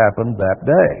events that happened that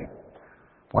day.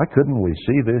 Why couldn't we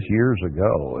see this years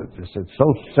ago? It's so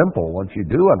simple once you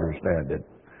do understand it.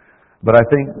 But I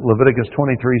think Leviticus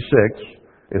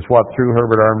 23:6 is what threw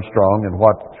Herbert Armstrong and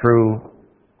what threw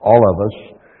all of us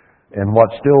and what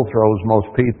still throws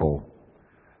most people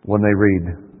when they read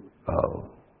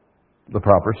the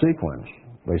proper sequence.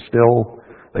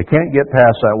 They can't get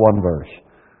past that one verse.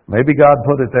 Maybe God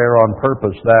put it there on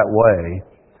purpose that way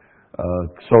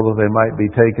so that they might be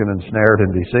taken and snared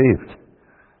and deceived.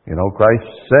 You know, Christ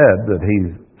said that He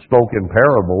spoke in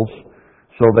parables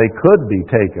so they could be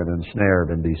taken and snared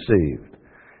and deceived.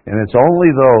 And it's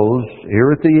only those,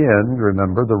 here at the end,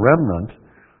 remember, the remnant,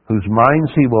 whose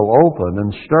minds He will open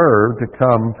and stir to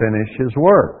come finish His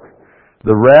work.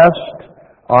 The rest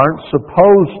aren't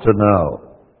supposed to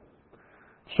know.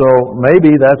 So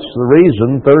maybe that's the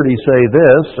reason 30 say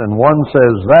this and one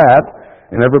says that,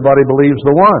 and everybody believes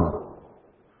the one.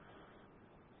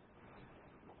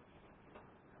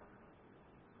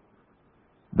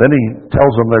 Then He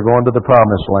tells them they're going to the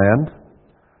promised land.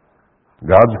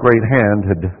 God's great hand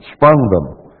had sprung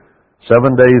them.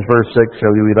 7 days, verse 6,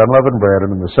 shall you eat unleavened bread,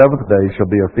 and in the seventh day shall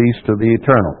be a feast to the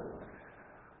Eternal.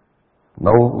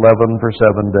 No leaven for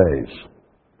 7 days.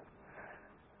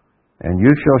 And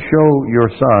you shall show your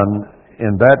son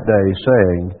in that day,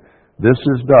 saying, this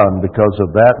is done because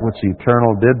of that which the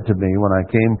Eternal did to me when I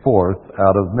came forth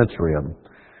out of Mitzrayim.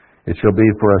 It shall be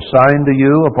for a sign to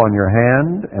you upon your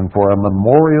hand, and for a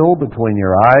memorial between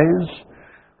your eyes,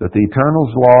 that the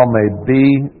Eternal's law may be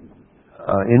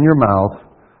in your mouth,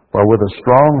 for with a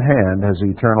strong hand has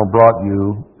the Eternal brought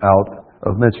you out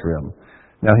of Mitzrayim.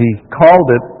 Now He called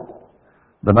it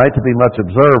the night to be much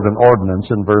observed, an ordinance,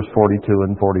 in verse 42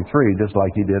 and 43, just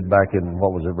like He did back in,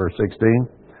 verse 16?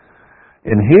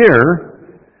 And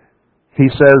here, He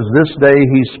says this day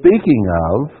He's speaking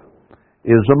of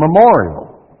is a memorial.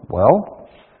 Well,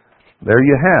 there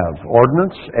you have,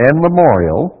 ordinance and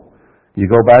memorial. You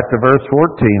go back to verse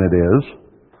 14 it is,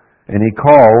 and He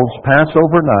calls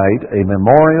Passover night a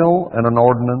memorial and an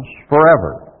ordinance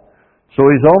forever. So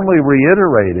He's only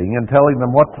reiterating and telling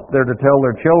them what they're to tell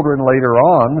their children later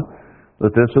on,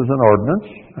 that this is an ordinance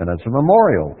and it's a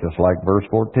memorial, just like verse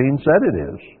 14 said it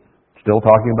is. Still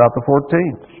talking about the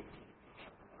 14th.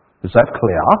 Is that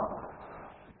clear?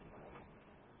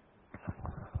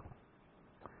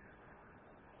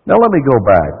 Now let me go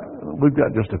back. We've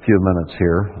got just a few minutes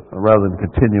here. Rather than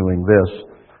continuing this,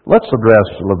 let's address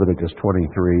Leviticus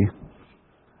 23,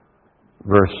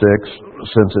 verse 6,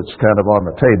 since it's kind of on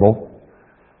the table.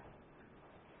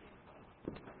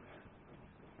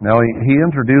 Now, he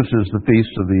introduces the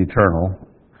Feast of the Eternal,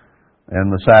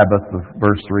 and the Sabbath,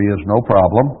 verse 3, is no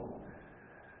problem.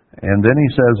 And then he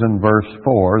says in verse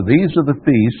 4, these are the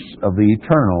feasts of the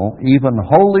Eternal, even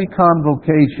holy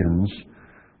convocations,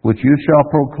 which you shall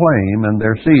proclaim in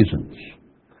their seasons.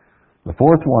 The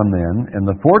fourth one then, in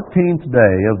the 14th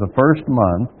day of the first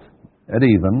month, at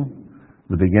even,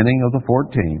 the beginning of the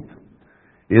 14th,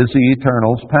 is the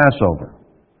Eternal's Passover.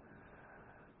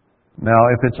 Now,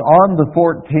 if it's on the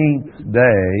 14th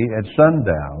day at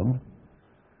sundown,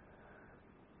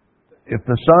 if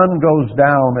the sun goes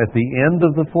down at the end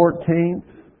of the 14th,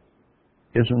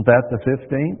 isn't that the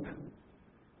 15th?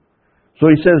 So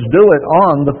he says, do it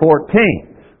on the 14th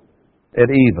at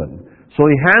even. So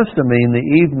he has to mean the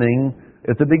evening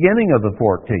at the beginning of the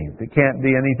 14th. It can't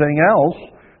be anything else,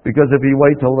 because if you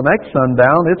wait till the next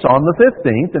sundown, it's on the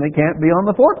 15th, and it can't be on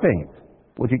the 14th,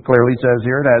 which he clearly says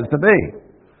here it has to be.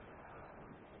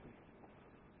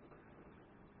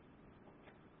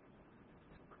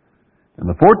 And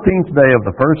the 14th day of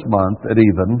the first month at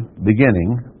even,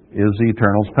 beginning, is the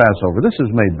Eternal's Passover. This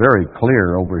is made very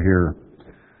clear over here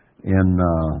in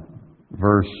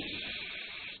verse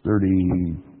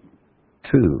 32.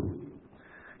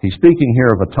 He's speaking here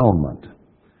of atonement.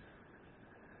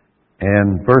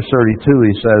 And verse 32,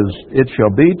 he says, "It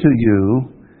shall be to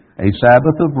you a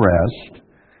Sabbath of rest,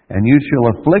 and you shall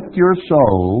afflict your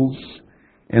souls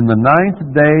in the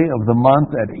 9th day of the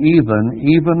month at even,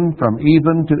 even from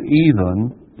even to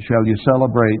even shall you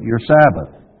celebrate your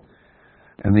Sabbath.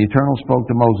 And the Eternal spoke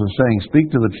to Moses, saying,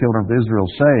 Speak to the children of Israel,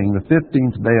 saying, the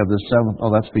 15th day of this 7th..." Oh,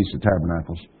 that's Feast of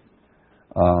Tabernacles.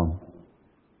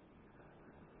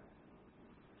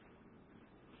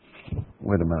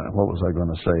 Wait a minute. What was I going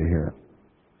to say here?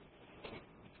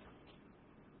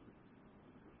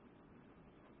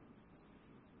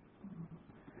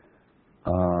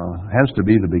 Has to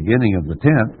be the beginning of the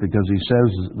 10th, because he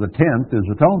says the 10th is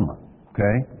atonement.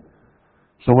 Okay?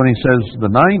 So when he says the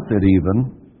 9th at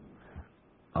even,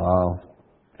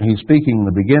 he's speaking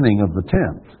the beginning of the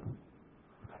 10th.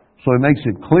 So he makes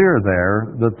it clear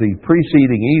there that the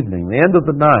preceding evening, the end of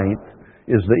the 9th,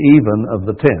 is the even of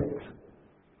the 10th.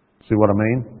 See what I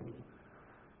mean?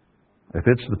 If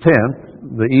it's the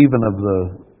 10th, the even of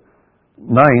the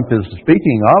 9th is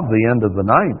speaking of the end of the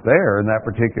 9th there in that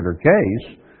particular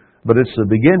case, but it's the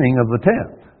beginning of the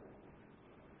 10th.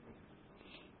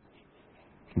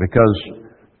 Because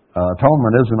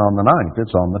atonement isn't on the 9th,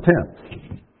 it's on the 10th.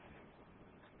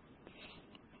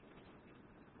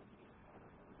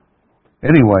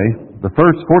 Anyway, the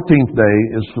 14th day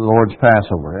is the Lord's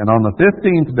Passover. And on the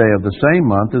 15th day of the same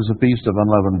month is the Feast of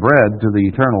Unleavened Bread. To the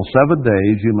eternal 7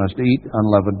 days you must eat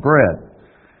unleavened bread.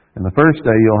 And the first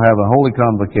day you'll have a holy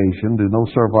convocation, do no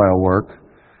servile work.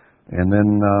 And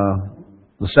then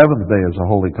the 7th day is a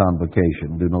holy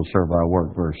convocation, do no servile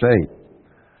work, verse 8.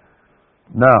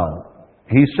 Now,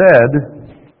 he said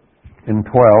in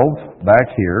 12, back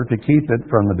here, to keep it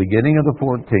from the beginning of the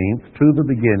 14th to the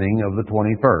beginning of the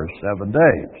 21st, 7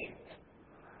 days.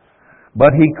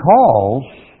 But he calls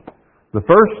the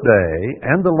first day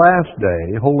and the last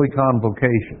day holy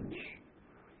convocations.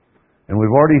 And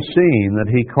we've already seen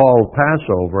that he called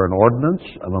Passover an ordinance,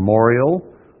 a memorial,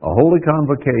 a holy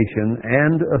convocation,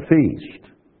 and a feast.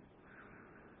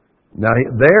 Now,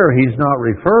 there he's not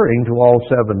referring to all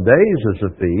 7 days as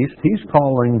a feast. He's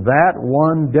calling that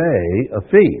one day a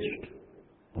feast.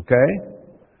 Okay?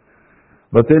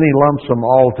 But then he lumps them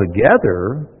all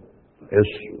together as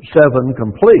 7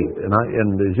 complete.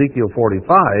 And Ezekiel 45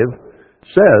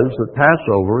 says that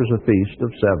Passover is a feast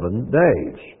of 7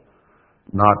 days.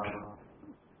 Not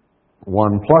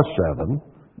 1 plus 7,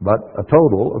 but a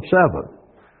total of 7.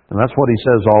 And that's what he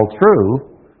says all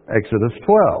through Exodus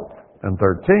 12 and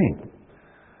 13.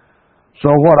 So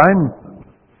what I'm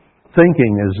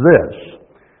thinking is this.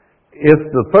 If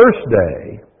the first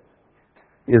day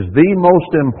is the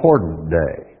most important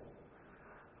day,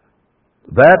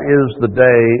 that is the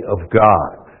day of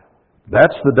God.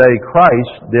 That's the day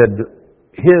Christ did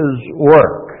His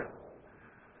work.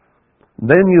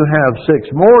 Then you have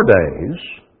 6 more days.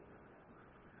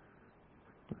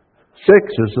 6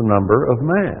 is the number of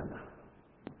man.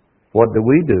 What do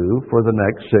we do for the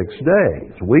next 6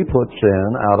 days? We put sin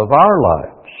out of our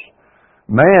lives.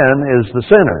 Man is the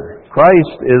sinner.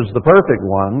 Christ is the perfect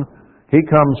one. He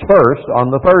comes first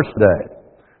on the first day.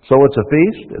 So it's a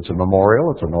feast, it's a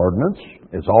memorial, it's an ordinance,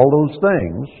 it's all those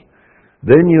things.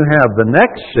 Then you have the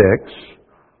next 6,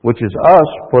 which is us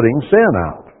putting sin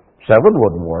out. 7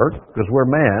 wouldn't work, because we're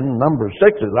man. Number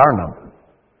 6 is our number.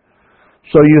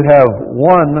 So you have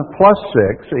 1 plus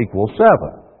 6 equals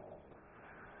 7.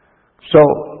 So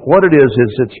what it is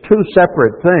it's 2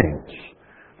 separate things.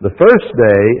 The first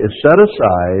day is set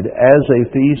aside as a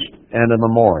feast and a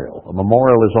memorial. A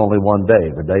memorial is only one day,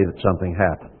 the day that something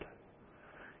happened.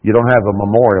 You don't have a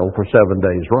memorial for 7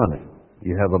 days running.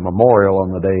 You have a memorial on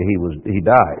the day he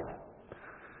died.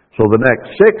 So the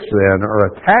next 6 then are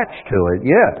attached to it,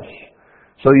 yes.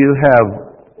 So you have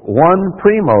 1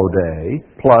 primo day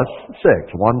plus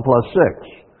 6, 1 plus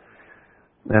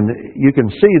 6. And you can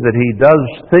see that he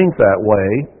does think that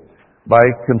way by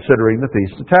considering the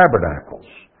Feast of Tabernacles.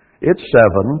 It's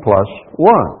 7 plus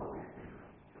 1.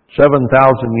 7,000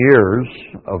 years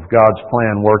of God's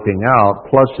plan working out,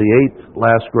 plus the 8th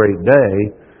last great day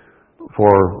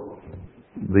for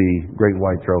the Great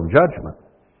White Throne Judgment.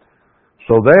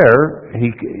 So there, and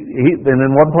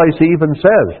in one place he even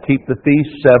says, keep the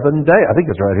feast 7 days. I think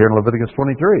it's right here in Leviticus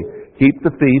 23. Keep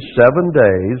the feast 7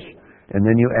 days, and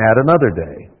then you add another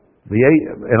day.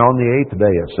 And on the 8th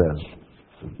day it says.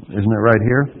 Isn't it right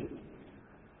here?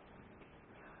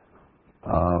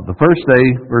 The first day,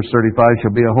 verse 35,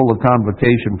 shall be a holy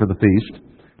convocation for the feast.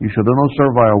 You shall do no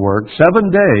servile work. 7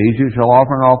 days you shall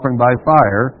offer an offering by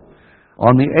fire.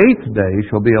 On the 8th day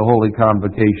shall be a holy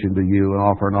convocation to you, and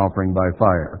offer an offering by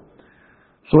fire.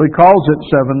 So he calls it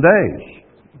 7 days.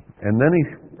 And then he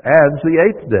adds the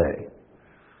 8th day.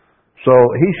 So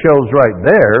he shows right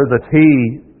there that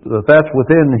that's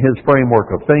within his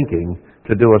framework of thinking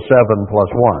to do a 7 plus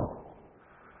 1,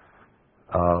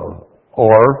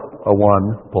 or a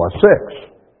 1 plus 6.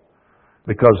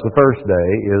 Because the first day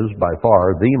is by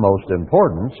far the most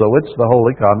important, so it's the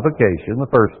Holy Convocation, the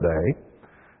first day,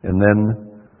 and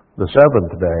then the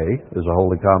seventh day is a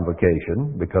Holy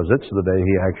Convocation, because it's the day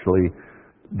he actually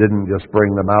didn't just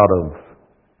bring them out of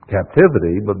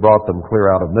captivity, but brought them clear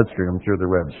out of Mitzrayim through the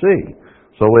Red Sea.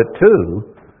 So it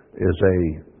too is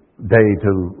a day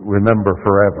to remember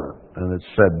forever, and it's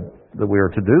said that we are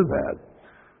to do that.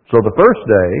 So the first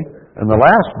day and the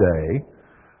last day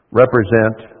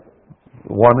represent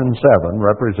 1 and 7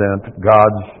 represent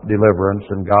God's deliverance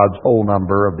and God's whole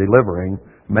number of delivering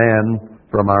man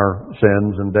from our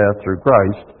sins and death through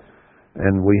Christ.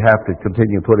 And we have to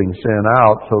continue putting sin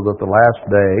out so that the last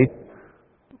day,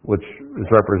 which is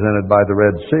represented by the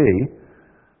Red Sea,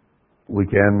 we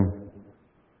can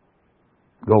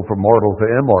go from mortal to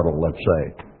immortal, let's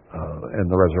say, in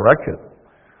the resurrection,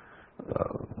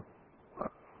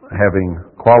 having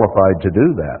qualified to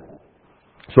do that.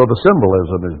 So the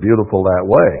symbolism is beautiful that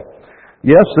way.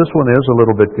 Yes, this one is a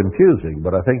little bit confusing,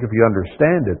 but I think if you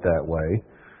understand it that way,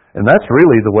 and that's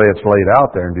really the way it's laid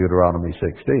out there in Deuteronomy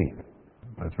 16.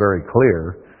 It's very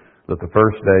clear that the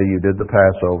first day you did the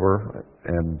Passover,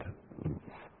 and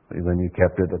then you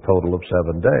kept it a total of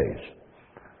 7 days.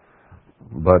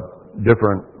 But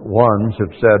different ones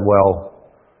have said,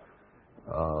 well,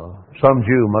 some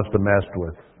Jew must have messed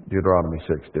with Deuteronomy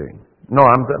 16. No,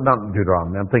 I'm not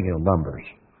Deuteronomy, I'm thinking of Numbers.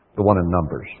 The one in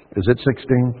Numbers. Is it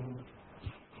 16?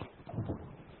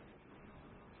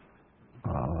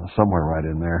 Somewhere right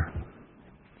in there.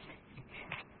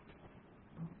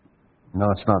 No,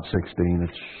 it's not 16.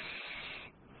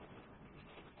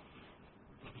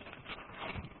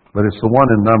 But it's the one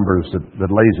in Numbers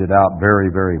that lays it out very,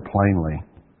 very plainly.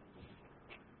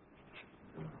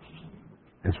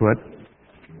 It's what?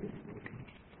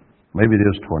 Maybe it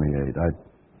is 28.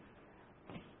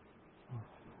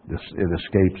 It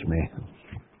escapes me.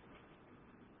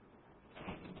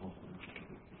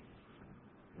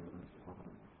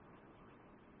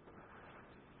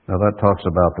 Now that talks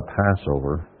about the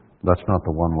Passover. That's not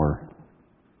the one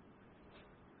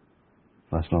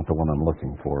that's not the one I'm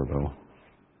looking for, though.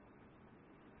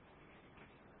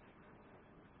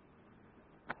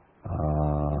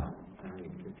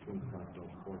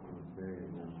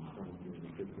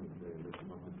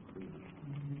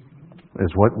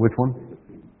 Is what? Which one?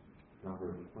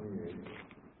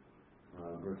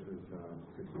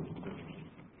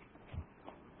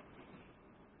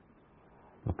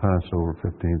 The Passover,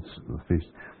 15th, the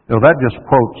feast. Now that just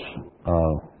quotes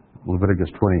Leviticus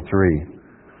 23,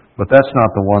 but that's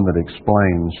not the one that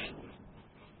explains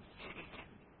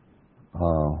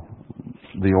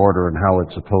the order and how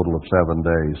it's a total of 7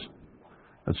 days.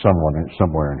 It's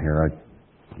somewhere in here. I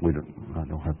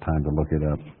don't have time to look it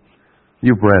up.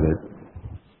 You've read it.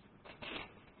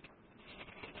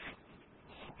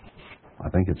 I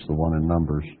think it's the one in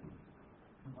Numbers.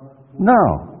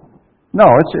 No,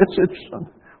 it's.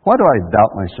 Why do I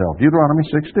doubt myself? Deuteronomy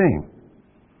 16.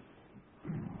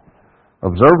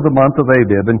 Observe the month of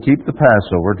Abib and keep the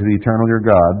Passover to the eternal your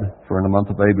God, for in the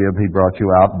month of Abib he brought you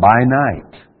out by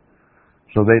night.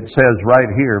 So it says right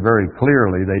here very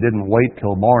clearly, they didn't wait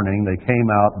till morning, they came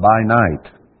out by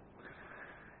night.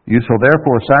 You shall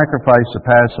therefore sacrifice the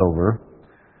Passover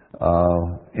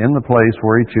in the place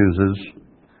where he chooses.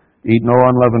 Eat no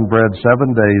unleavened bread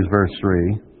 7 days, verse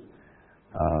 3.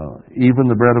 Even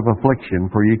the bread of affliction,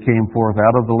 for you came forth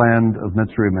out of the land of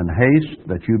Mitzrayim in haste,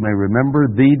 that you may remember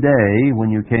the day when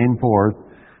you came forth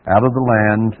out of the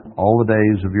land all the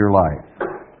days of your life.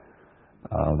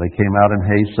 They came out in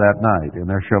haste that night. And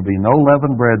there shall be no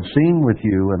leavened bread seen with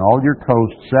you in all your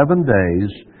coasts 7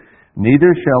 days,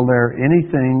 neither shall there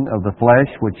anything of the flesh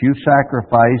which you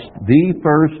sacrificed the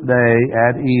first day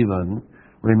at even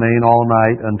remain all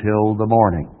night until the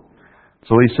morning.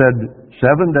 So he said, 7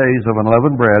 days of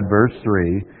unleavened bread, verse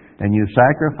 3, and you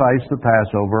sacrifice the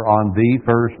Passover on the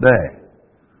first day.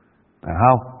 Now,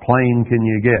 how plain can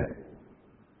you get?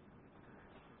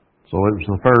 So it was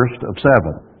the first of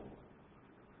 7.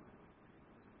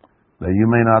 That you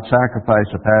may not sacrifice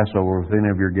a Passover within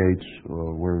of your gates,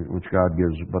 which God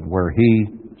gives, but where He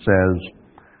says,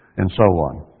 and so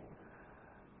on.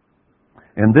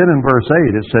 And then in verse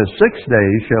 8 it says, 6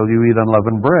 days shall you eat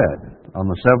unleavened bread. On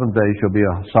the 7th day shall be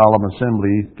a solemn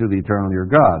assembly to the eternal your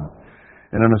God.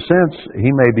 And in a sense,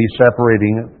 He may be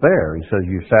separating it there. He says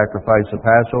you sacrifice the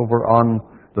Passover on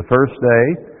the first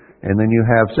day, and then you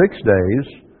have 6 days,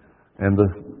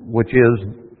 which is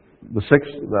the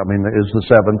sixth, is the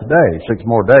seventh day. 6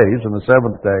 more days, and the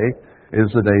seventh day is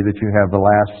the day that you have the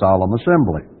last solemn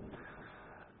assembly.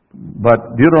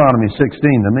 But Deuteronomy 16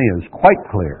 to me is quite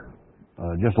clear.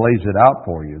 Just lays it out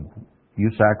for you. You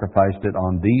sacrificed it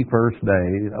on the first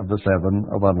day of the 7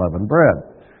 of unleavened bread.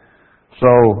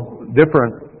 So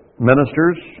different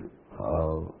ministers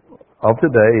of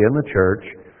today in the church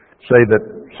say that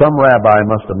some rabbi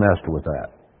must have messed with that.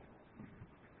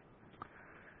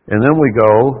 And then we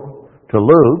go to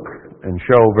Luke and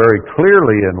show very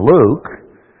clearly in Luke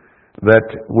that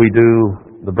we do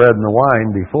the bread and the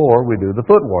wine before we do the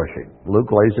foot washing. Luke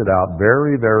lays it out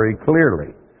very, very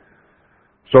clearly.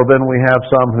 So then we have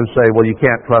some who say, well, you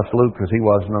can't trust Luke because he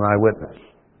wasn't an eyewitness.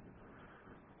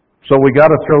 So we got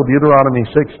to throw Deuteronomy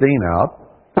 16 out,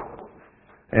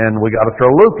 and we got to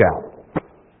throw Luke out.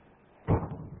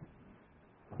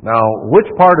 Now, which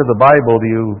part of the Bible do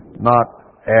you not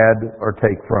add or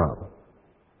take from?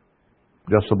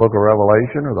 Just the book of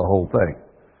Revelation or the whole thing?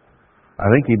 I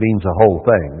think he means the whole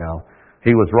thing. Now,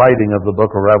 he was writing of the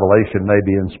book of Revelation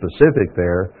maybe in specific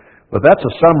there, but that's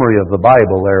a summary of the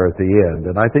Bible there at the end.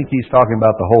 And I think he's talking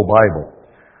about the whole Bible.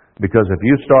 Because if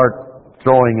you start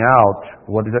throwing out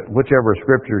whichever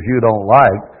scriptures you don't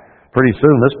like, pretty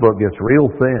soon this book gets real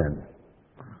thin.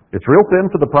 It's real thin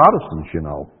for the Protestants, you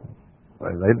know.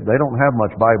 They don't have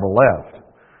much Bible left.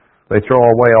 They throw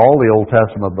away all the Old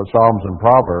Testament but Psalms and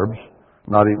Proverbs,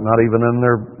 not even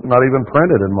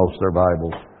printed in most of their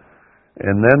Bibles.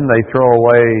 And then they throw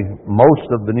away most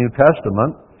of the New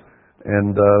Testament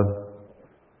and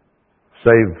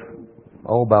save,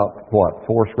 about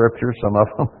 4 scriptures, some of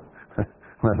them.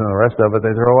 And the rest of it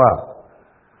they throw out.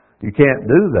 You can't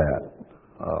do that.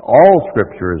 All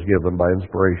Scripture is given by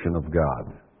inspiration of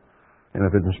God. And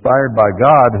if it's inspired by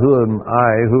God, who am I,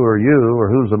 who are you, or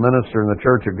who's a minister in the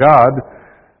Church of God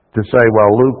to say,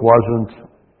 well, Luke wasn't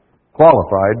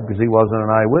qualified because he wasn't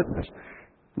an eyewitness.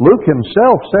 Luke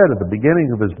himself said at the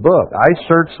beginning of his book, I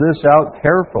searched this out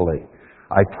carefully.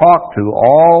 I talked to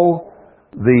all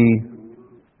the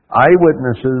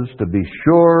eyewitnesses to be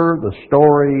sure the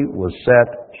story was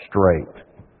set straight.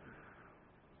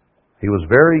 He was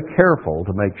very careful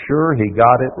to make sure he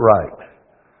got it right.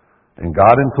 And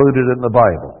God included it in the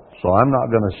Bible. So I'm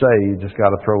not going to say you just got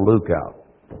to throw Luke out.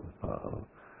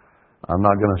 I'm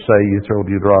not going to say you throw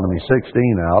Deuteronomy 16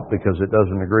 out because it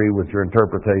doesn't agree with your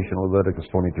interpretation of Leviticus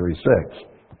 23:6.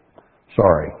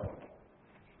 Sorry.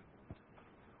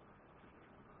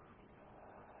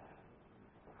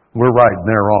 We're right and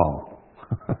they're wrong.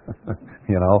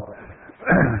 You know?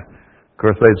 Of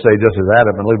course, they'd say just as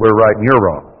adamantly, we're right and you're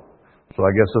wrong. So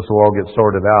I guess this will all get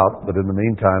sorted out, but in the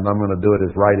meantime, I'm going to do it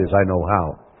as right as I know how.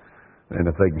 And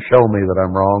if they can show me that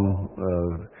I'm wrong,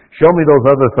 show me those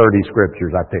other 30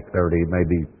 scriptures. I picked 30,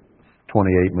 maybe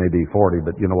 28, maybe 40,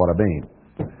 but you know what I mean.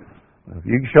 If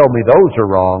you can show me those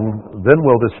are wrong, then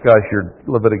we'll discuss your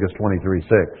Leviticus 23:6.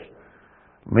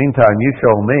 Meantime, you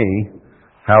show me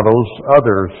how those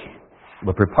others,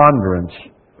 the preponderance,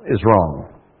 is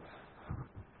wrong.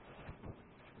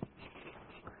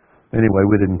 Anyway,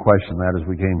 we didn't question that as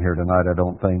we came here tonight, I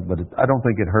don't think. But I don't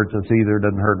think it hurts us either. It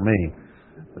doesn't hurt me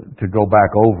to go back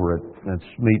over it.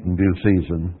 It's meat and due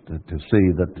season to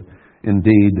see that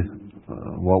indeed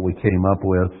what we came up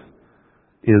with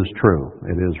is true.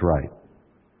 It is right.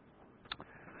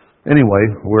 Anyway,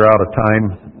 we're out of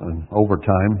time,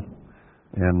 overtime,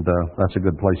 and that's a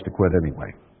good place to quit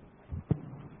anyway.